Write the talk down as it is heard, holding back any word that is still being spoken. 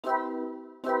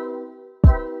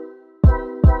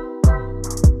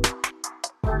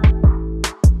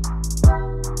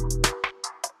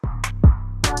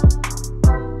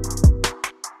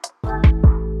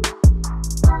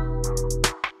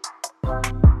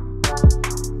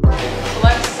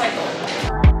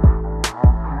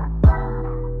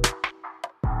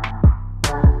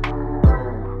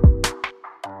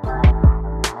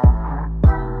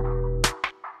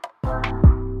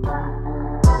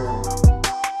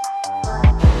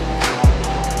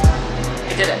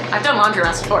I've done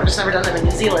laundromats before, just never done them in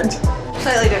New Zealand.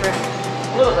 Slightly different.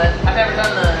 A little bit. I've never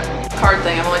done the card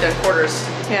thing, I've only done quarters.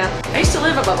 Yeah. I used to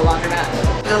live above a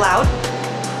laundromat. Is it loud?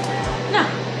 No.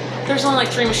 There's only like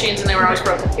 3 machines and they were always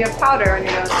broken. You have powder on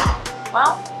your nose.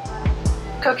 Well,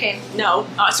 cocaine. No.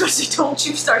 I was supposed to say, don't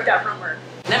you start that rumor.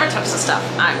 Never touch the stuff.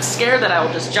 I'm scared that I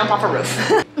will just jump off a roof.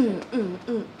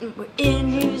 We're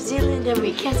in New Zealand and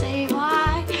we can't say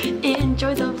why.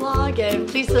 Enjoy the vlog and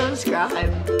please subscribe.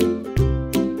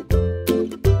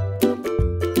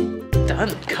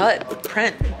 Done, cut,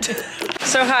 print.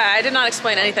 So hi, I did not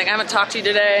explain anything. I haven't talked to you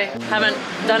today. Haven't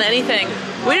done anything.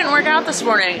 We didn't work out this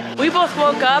morning. We both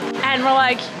woke up and we're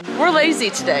like, we're lazy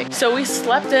today. So we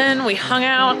slept in, we hung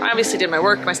out. I obviously did my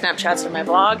work, my Snapchats and my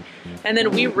vlog. And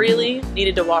then we really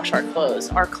needed to wash our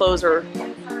clothes. Our clothes are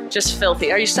just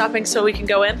filthy. Are you stopping so we can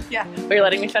go in? Yeah. Are you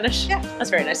letting me finish? Yeah. That's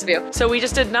very nice of you. So we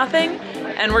just did nothing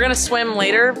and we're gonna swim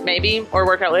later, maybe, or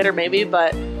work out later, maybe,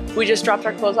 but we just dropped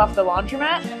our clothes off the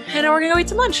laundromat and now we're gonna go eat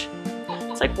some lunch.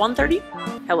 It's like 1:30.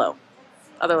 Hello.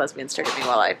 Other lesbians stared at me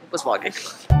while I was vlogging.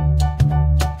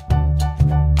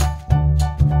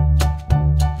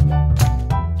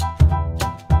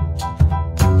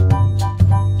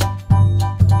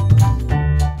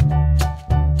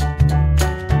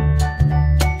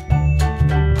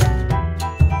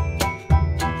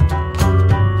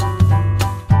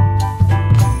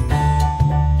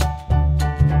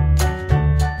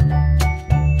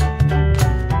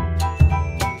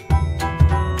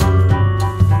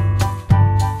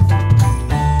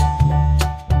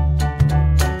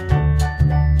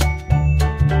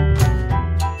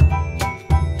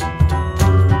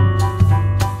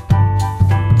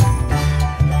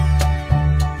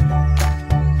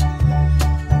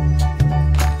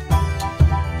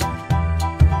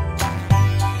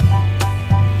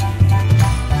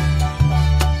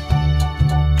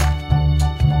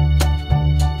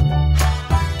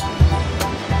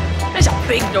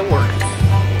 Big door.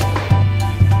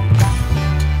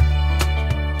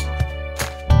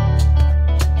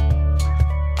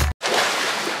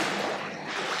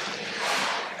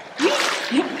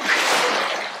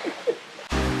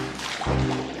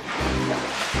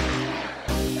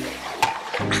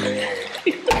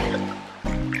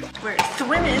 We're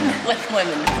swimming. With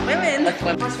women. Women. With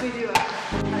women. Must we do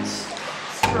a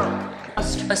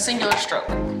stroke? A singular stroke.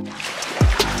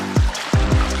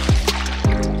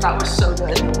 That was so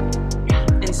good.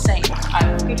 Insane.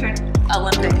 Your turn.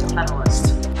 Olympic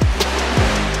medalist.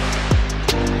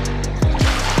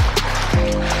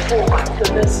 Oh my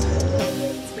goodness.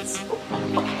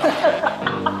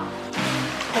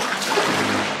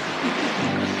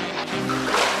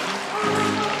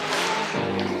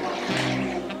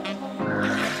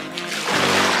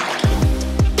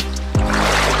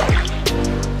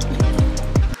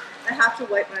 I have to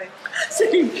wipe my.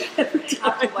 Same every time. I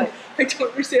have to wipe. I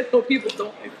don't understand how people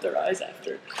don't wipe their eyes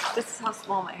after. This is how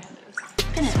small my hand is.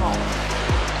 Small.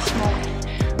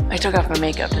 I took off my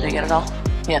makeup. Did I get it all?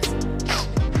 Yes.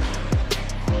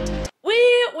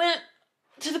 We went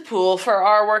to the pool for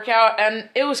our workout and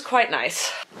it was quite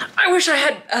nice. I wish I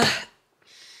had, that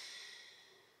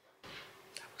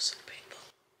was so painful.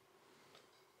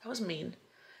 That was mean.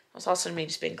 That was also me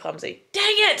just being clumsy. Dang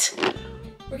it!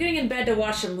 We're getting in bed to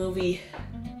watch a movie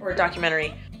or a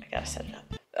documentary. I gotta set it up.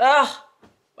 Ugh,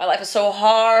 my life is so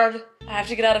hard. I have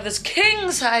to get out of this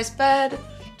king-size bed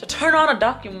to turn on a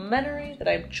documentary that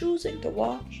I'm choosing to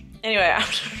watch. Anyway,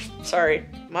 sorry,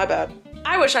 my bad.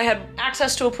 I wish I had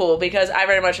access to a pool because I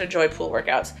very much enjoy pool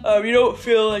workouts. You don't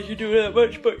feel like you're doing that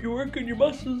much, but you're working your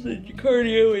muscles and your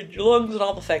cardio and your lungs and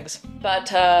all the things.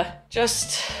 But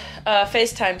just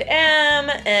FaceTimed M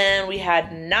and we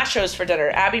had nachos for dinner.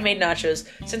 Abby made nachos.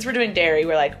 Since we're doing dairy,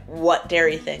 we're like, what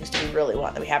dairy things do we really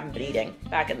want that we haven't been eating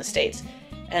back in the States?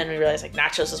 And we realized like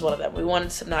nachos is one of them. We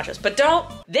wanted some nachos, but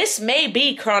this may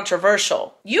be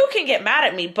controversial. You can get mad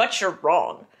at me, but you're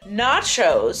wrong.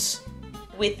 Nachos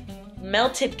with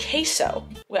melted queso.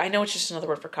 Well, I know it's just another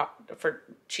word for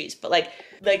cheese, but like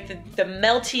the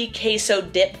melty queso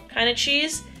dip kind of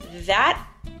cheese, that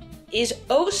is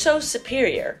oh so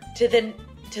superior to the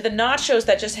nachos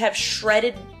that just have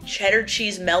shredded cheddar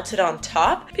cheese melted on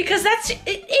top, because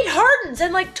it hardens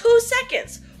in like 2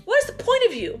 seconds. What is the point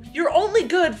of you? You're only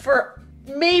good for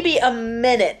maybe a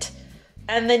minute,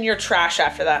 and then you're trash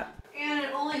after that. And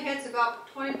it only hits about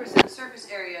 20% surface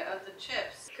area of the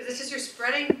chips. Because it's just you're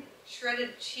spreading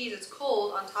shredded cheese that's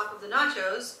cold on top of the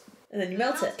nachos. And then you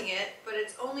melt it. But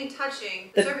it's only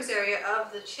touching the surface area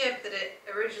of the chip that it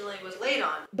originally was laid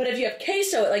on. But if you have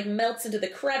queso, it like melts into the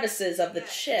crevices of the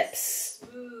chips.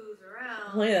 Smooth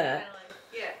around. Look at that. Like,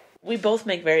 yeah. We both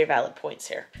make very valid points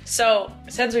here. So,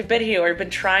 since we've been here, we've been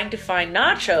trying to find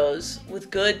nachos with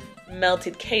good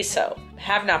melted queso.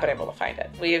 Have not been able to find it.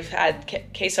 We've had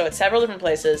queso at several different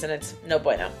places and it's no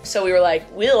bueno. So we were like,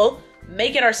 we'll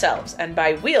make it ourselves. And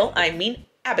by we'll, I mean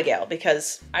Abigail,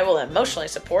 because I will emotionally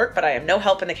support, but I am no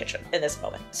help in the kitchen in this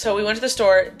moment. So we went to the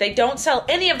store. They don't sell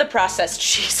any of the processed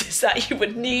cheeses that you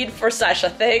would need for such a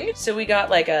thing. So we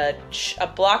got like a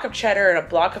block of cheddar and a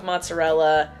block of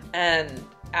mozzarella, and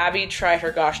Abby tried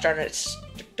her gosh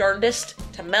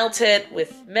darndest to melt it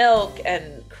with milk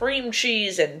and cream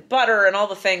cheese and butter and all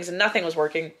the things, and nothing was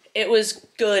working. It was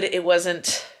good. It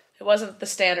wasn't the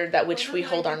standard that which we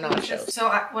hold our nachos. So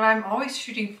what I'm always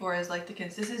shooting for is like the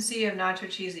consistency of nacho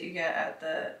cheese that you get at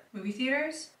the movie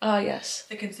theaters. Oh, yes.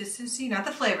 The consistency, not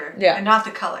the flavor. Yeah. And not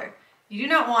the color. You do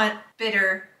not want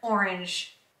bitter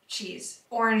orange cheese.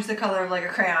 Orange, the color of like a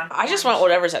crayon. I just want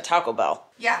whatever's at Taco Bell.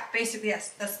 Yeah, basically, yes.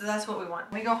 That's what we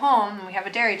want. When we go home and we have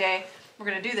a dairy day, we're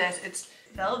gonna do this. It's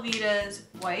Velveeta's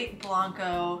white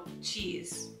Blanco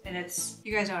cheese. And it's,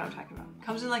 you guys know what I'm talking about. It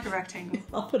comes in like a rectangle.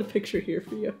 I'll put a picture here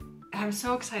for you. I'm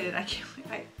so excited. I can't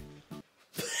wait.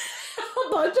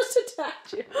 Hold on, just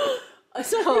attacked you.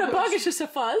 So the bug is just a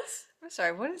fuzz. I'm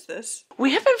sorry, what is this?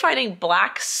 We have been finding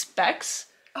black specks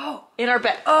in our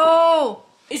bed. Oh!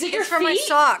 Is it your It's for feet? my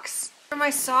socks. For my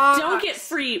socks. Don't get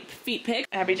free feet pics.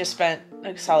 Abby just spent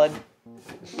a solid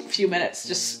few minutes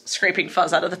just scraping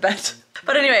fuzz out of the bed.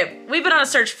 But anyway, we've been on a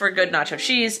search for good nacho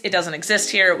cheese. It doesn't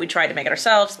exist here. We tried to make it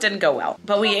ourselves. Didn't go well.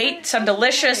 But we ate some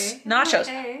delicious nachos.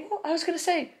 Oh, I was gonna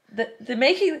say, the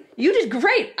making, you did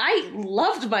great. I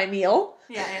loved my meal.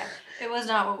 Yeah. It was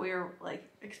not what we were like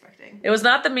expecting. It was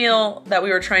not the meal that we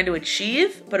were trying to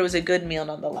achieve, but it was a good meal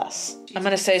nonetheless. I'm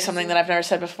gonna say something that I've never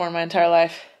said before in my entire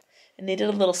life. It needed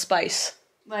a little spice.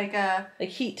 Like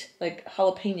heat, like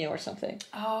jalapeno or something.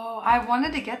 Oh, I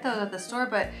wanted to get those at the store,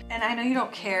 and I know you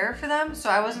don't care for them, so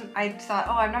I thought,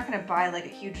 oh, I'm not gonna buy like a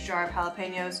huge jar of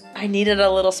jalapenos. I needed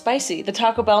a little spicy. The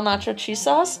Taco Bell nacho cheese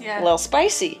sauce, yeah, a little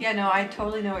spicy. Yeah, no, I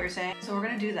totally know what you're saying. So we're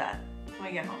gonna do that when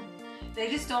we get home. They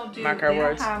just don't do, Mark our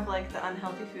words. Don't have like the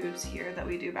unhealthy foods here that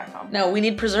we do back home. No, we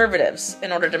need preservatives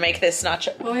in order to make this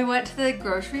nacho. When we went to the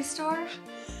grocery store,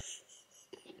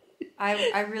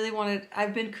 I really wanted,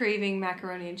 I've been craving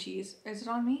macaroni and cheese. Is it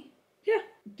on me? Yeah.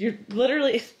 You're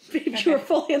literally, you were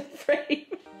fully in the frame.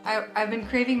 I've been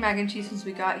craving mac and cheese since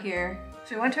we got here.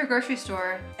 So we went to a grocery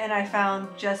store and I found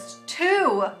just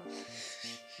 2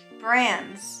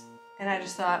 brands. And I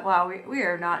just thought, wow, we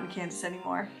are not in Kansas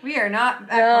anymore. We are not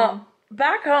back home.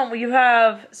 Back home, you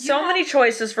have so many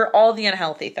choices for all the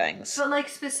unhealthy things. But like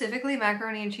specifically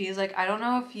macaroni and cheese, like I don't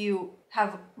know if you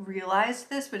have realized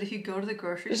this, but if you go to the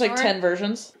grocery store... There's like 10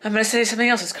 versions. I'm gonna say something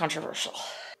else that's controversial.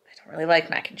 I don't really like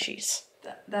mac and cheese.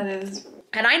 That is...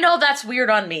 And I know that's weird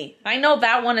on me. I know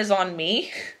that one is on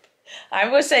me. I'm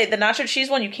gonna say the nacho cheese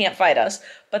one, you can't fight us.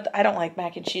 But I don't like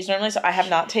mac and cheese normally, so I have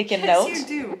not taken notes. Yes,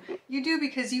 you do. You do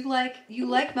because you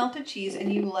like melted cheese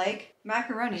and you like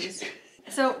macaronis.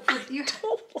 So you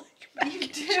don't like mac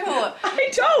and cheese. You do. I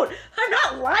don't. I'm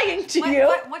not lying to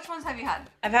you. Which ones have you had?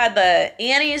 I've had the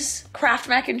Annie's Kraft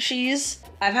mac and cheese.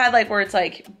 I've had like where it's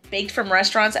like baked from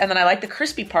restaurants, and then I like the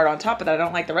crispy part on top of that. I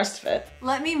don't like the rest of it.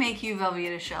 Let me make you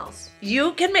Velveeta shells.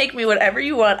 You can make me whatever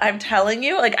you want. I'm telling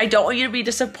you, like, I don't want you to be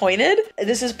disappointed.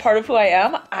 This is part of who I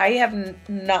am. I have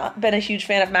not been a huge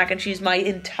fan of mac and cheese my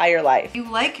entire life. You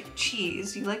like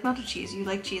cheese. You like melted cheese. You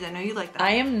like cheese. I know you like that.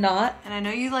 I am not. And I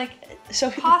know you like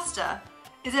pasta.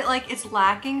 Is it like it's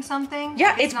lacking something?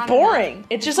 Yeah, like it's boring. Enough?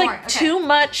 It's just boring. like too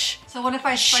much So what if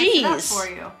I spice cheese it up for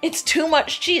you? It's too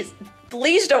much cheese.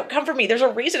 Please don't come for me. There's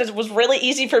a reason it was really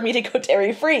easy for me to go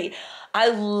dairy free. I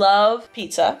love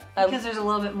pizza. Because there's a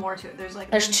little bit more to it.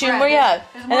 There's two bread. more, yeah.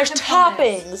 There's and there's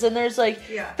toppings, and there's like,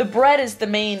 the bread is the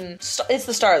main, it's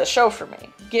the star of the show for me.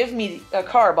 Give me a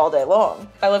carb all day long.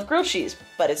 I love grilled cheese,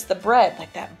 but it's the bread,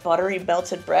 like that buttery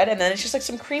melted bread, and then it's just like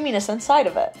some creaminess inside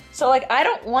of it. So like, I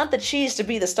don't want the cheese to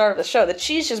be the star of the show. The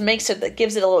cheese just makes it, that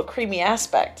gives it a little creamy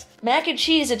aspect. Mac and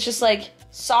cheese, it's just like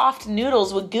soft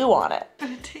noodles with goo on it. But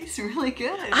it tastes really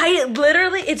good.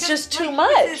 It's just too much.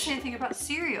 It's the same thing about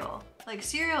cereal. Like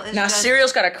cereal is Now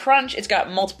cereal's got a crunch, it's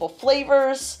got multiple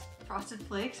flavors. Frosted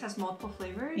Flakes has multiple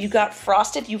flavors? You got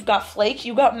frosted, you've got flake,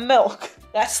 you got milk.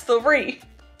 That's 3.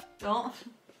 Don't.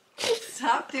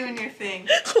 Stop doing your thing.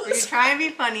 You're trying to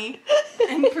be funny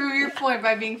and prove your point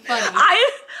by being funny.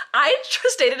 I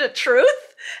just stated a truth,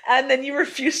 and then you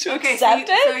refused to accept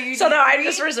it. So now I'm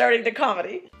just resorting to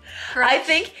comedy. Correct. I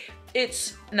think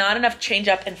it's not enough change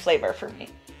up in flavor for me.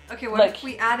 Okay, what if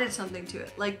we added something to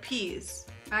it? Like peas.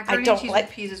 Macaroni and cheese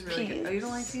with peas is really good. Oh, you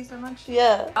don't like peas that much?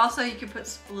 Yeah. Also, you could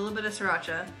put a little bit of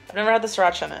sriracha. I've never had the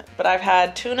sriracha in it, but I've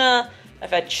had tuna,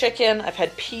 I've had chicken, I've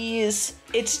had peas.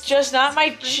 It's just not my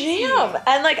jam.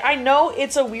 And like, I know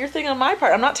it's a weird thing on my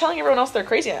part. I'm not telling everyone else they're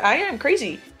crazy. I am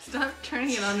crazy. Stop turning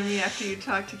it on to me after you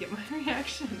talk to get my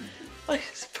reaction. Like,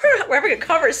 we're having a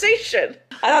conversation.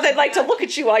 I thought they'd like to look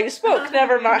at you while you spoke.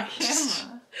 Never mind.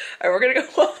 All right, we're gonna go.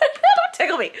 Don't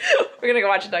tickle me. We're gonna go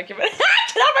watch a documentary.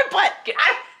 Get out of my butt. Get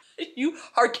out. You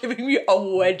are giving me a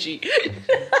wedgie.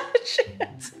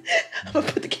 I'm gonna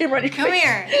put the camera on your face. Come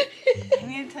here. I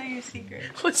need to tell you a secret.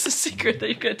 What's the secret? That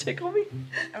you're gonna tickle me?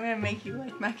 I'm gonna make you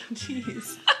like mac and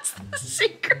cheese. That's the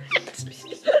secret.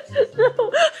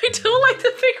 No, I don't like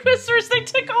the fake whispers. They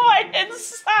tickle my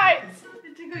insides.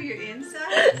 They tickle your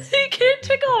insides? You can't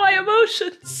tickle my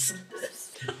emotions.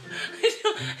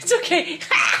 It's okay.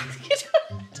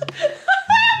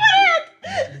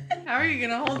 How are you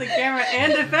gonna hold the camera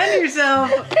and defend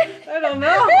yourself? I don't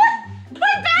know. My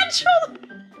bad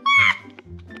shoulder.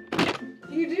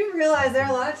 You do realize there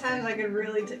are a lot of times I could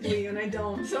really tickle you and I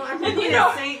don't. So I'm really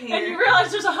a saint here. And you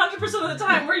realize there's 100% of the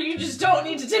time where you just don't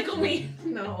need to tickle me.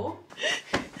 No.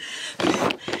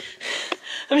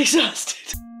 I'm exhausted.